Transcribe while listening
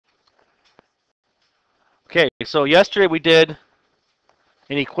Okay, so yesterday we did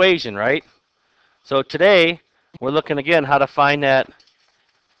an equation, right? So today we're looking again how to find that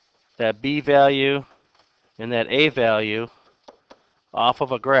b value and that a value off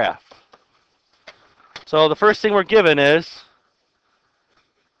of a graph. So the first thing we're given is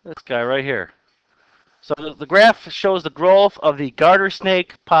this guy right here. So the graph shows the growth of the garter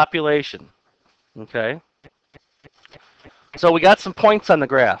snake population. Okay. So we got some points on the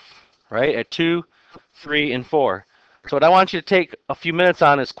graph, right? At 2, 3, and 4. So what I want you to take a few minutes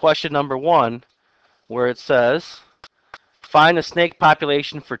on is question number 1, where it says, find the snake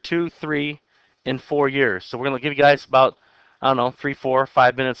population for 2, 3, and 4 years. So we're going to give you guys about, I don't know, 3, 4,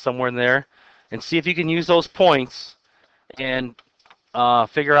 5 minutes somewhere in there, and see if you can use those points and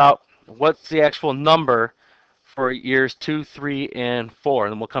figure out what's the actual number for years 2, 3, and 4.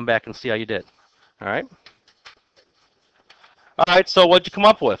 And then we'll come back and see how you did. All right? All right, so what'd you come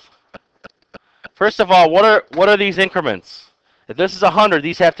up with? First of all, what are these increments? If this is 100,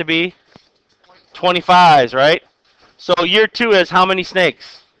 these have to be 25s, right? So year 2 is how many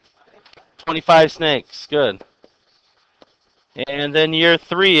snakes? 25 snakes. Good. And then year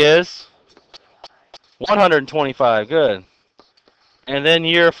 3 is 125. Good. And then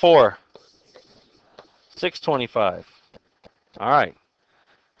year 4, 625. All right.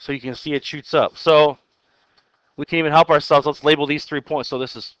 So you can see it shoots up. So we can even help ourselves. Let's label these 3 points. So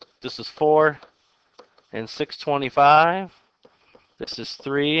this is 4 and 625. This is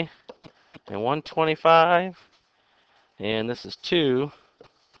 3 and 125. And this is 2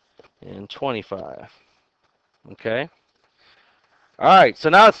 and 25. Okay. All right. So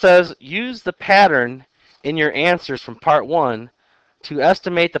now it says use the pattern in your answers from part 1 to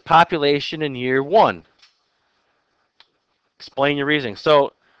estimate the population in year 1. Explain your reasoning.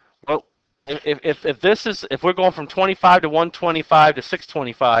 So, well, if we're going from 25 to 125 to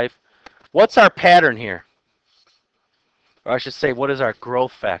 625, what's our pattern here? Or I should say, what is our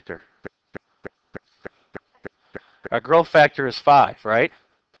growth factor? Our growth factor is 5, right?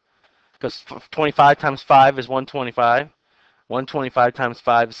 Because 25 times 5 is 125. 125 times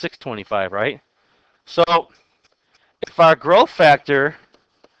 5 is 625, right? So if our growth factor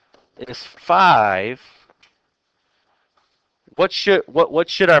is 5, what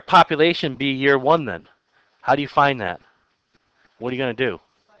should our population be year 1 then? How do you find that? What are you going to do?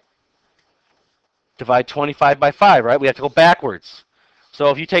 Divide 25 by 5, right? We have to go backwards. So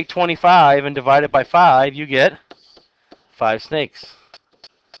if you take 25 and divide it by 5, you get 5 snakes.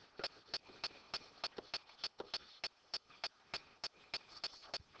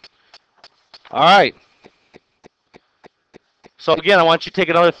 All right. So again, I want you to take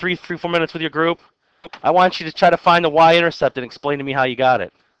another 3, 4 minutes with your group. I want you to try to find the y-intercept and explain to me how you got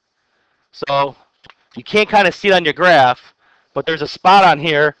it. So you can't kind of see it on your graph, but there's a spot on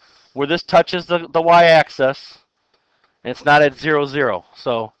here where this touches the y-axis, and it's not at 0, 0.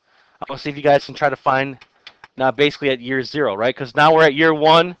 So I want to see if you guys can try to find now basically at year 0, right? Because now we're at year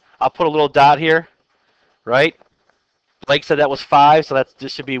 1. I'll put a little dot here, right? Blake said that was 5, so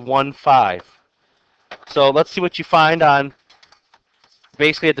this should be 1, 5. So let's see what you find on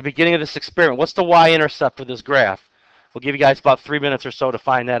basically at the beginning of this experiment. What's the y-intercept of this graph? We'll give you guys about 3 minutes or so to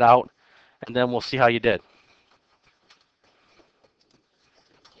find that out, and then we'll see how you did.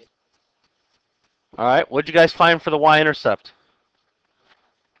 All right, what did you guys find for the y-intercept?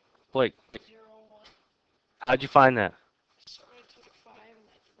 Blake. 0, 1. How'd you find that? So I took 5 and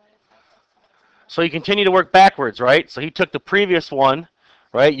I divided by 5. So you continue to work backwards, right? So he took the previous one,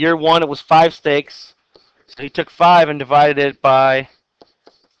 right? Year 1, it was 5 stakes. So he took 5 and divided it by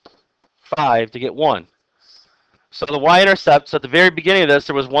 5 to get 1. So the y-intercept, so at the very beginning of this,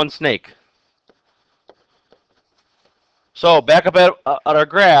 there was 1 snake. So back up at our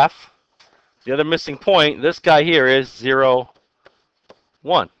graph, the other missing point, this guy here is 0,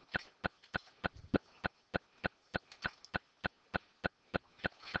 1.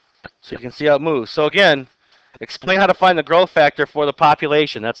 So you can see how it moves. So again, explain how to find the growth factor for the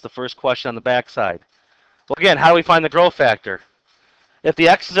population. That's the first question on the back side. Well, again, how do we find the growth factor? If the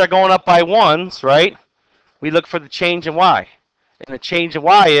x's are going up by 1s, right, we look for the change in y. And the change in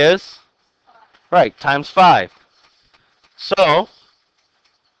y is, right, times 5. So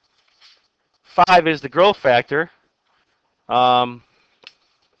 5 is the growth factor.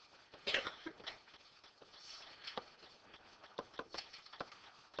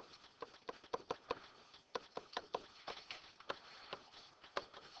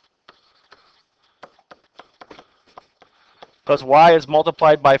 Because y is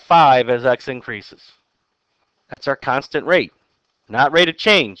multiplied by 5 as x increases. That's our constant rate, not rate of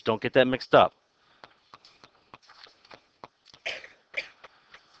change. Don't get that mixed up.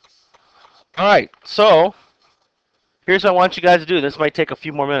 All right, so here's what I want you guys to do. This might take a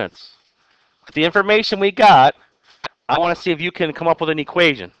few more minutes. With the information we got, I want to see if you can come up with an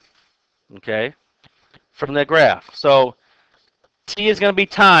equation, okay, from the graph. So t is going to be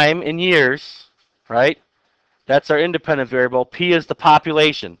time in years, right? That's our independent variable. P is the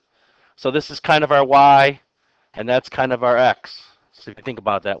population. So this is kind of our y, and that's kind of our x. So if you think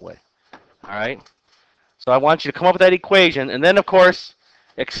about it that way. All right? So I want you to come up with that equation, and then, of course,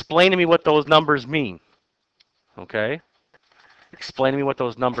 explain to me what those numbers mean. Okay? Explain to me what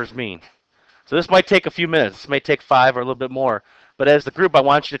those numbers mean. So this might take a few minutes. This may take 5 or a little bit more. But as the group, I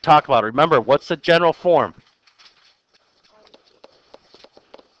want you to talk about it. Remember, what's the general form?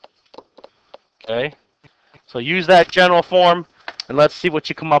 Okay? So use that general form, and let's see what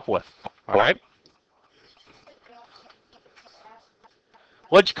you come up with. All right?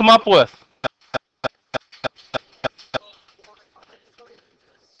 What'd you come up with?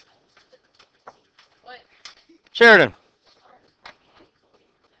 What? Sheridan.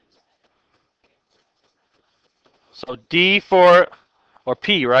 So D for, or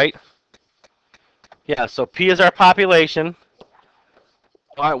P, right? Yeah, so P is our population.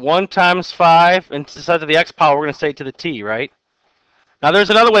 All right, 1 times 5, and instead of the x power, we're going to say to the t, right? Now there's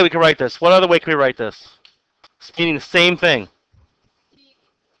another way we can write this. What other way can we write this? It's meaning the same thing.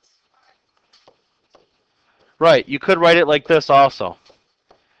 Right, you could write it like this also.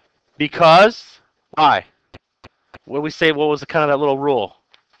 Because, why? What do we say, what was the kind of that little rule?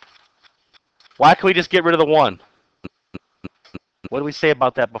 Why can we just get rid of the 1? What did we say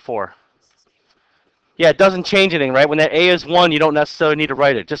about that before? Yeah, it doesn't change anything, right? When that a is 1, you don't necessarily need to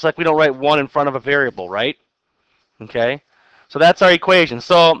write it. Just like we don't write 1 in front of a variable, right? Okay? So that's our equation.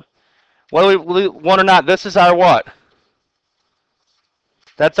 So, whether we want or not, this is our what?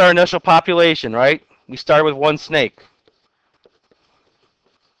 That's our initial population, right? We started with 1 snake.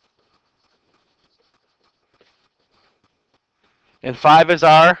 And 5 is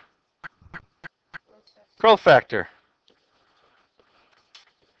our growth factor.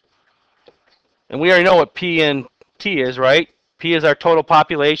 And we already know what P and T is, right? P is our total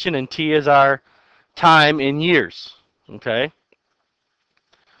population, and T is our time in years. Okay?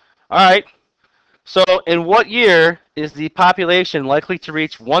 All right. So in what year is the population likely to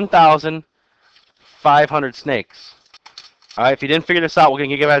reach 1,500 snakes? All right, if you didn't figure this out, we're going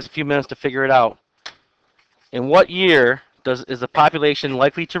to give you guys a few minutes to figure it out. In what year is the population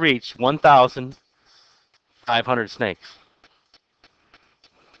likely to reach 1,500 snakes?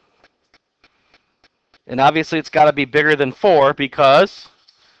 And obviously it's got to be bigger than 4 because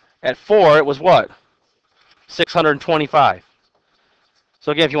at 4 it was what? 625.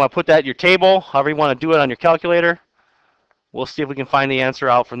 So again, if you want to put that in your table, however you want to do it on your calculator, we'll see if we can find the answer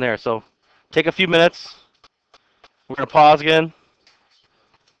out from there. So take a few minutes. We're going to pause again.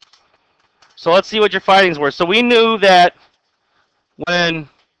 So let's see what your findings were. So we knew that when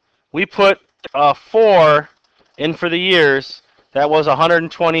we put 4 in for the years, that was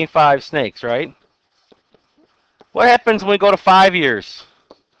 125 snakes, right? What happens when we go to 5 years?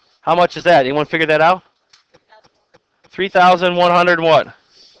 How much is that? Anyone figure that out? 3,100 what?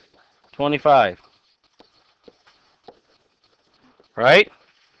 25. Right?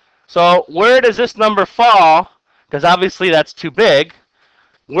 So where does this number fall? Because obviously that's too big.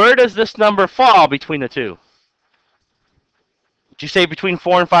 Where does this number fall between the two? Did you say between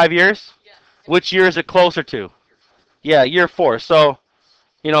 4 and 5 years? Yeah. Which year is it closer to? Yeah, year 4. So,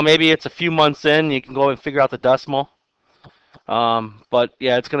 you know, maybe it's a few months in. You can go and figure out the decimal. But,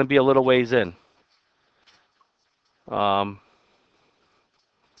 yeah, it's going to be a little ways in.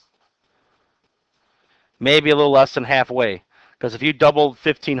 Maybe a little less than halfway. Because if you doubled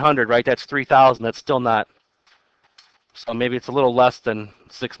 1,500, right, that's 3,000. That's still not. So maybe it's a little less than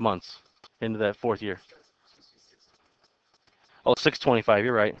 6 months into that 4th year. Oh, 625.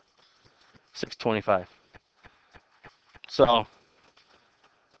 You're right. 625. So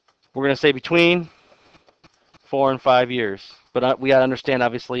we're going to say between 4 and 5 years. But we got to understand,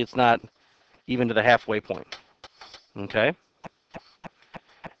 obviously, it's not even to the halfway point. Okay?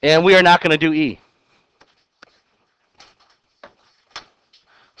 And we are not going to do E.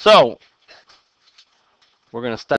 So we're going to stop.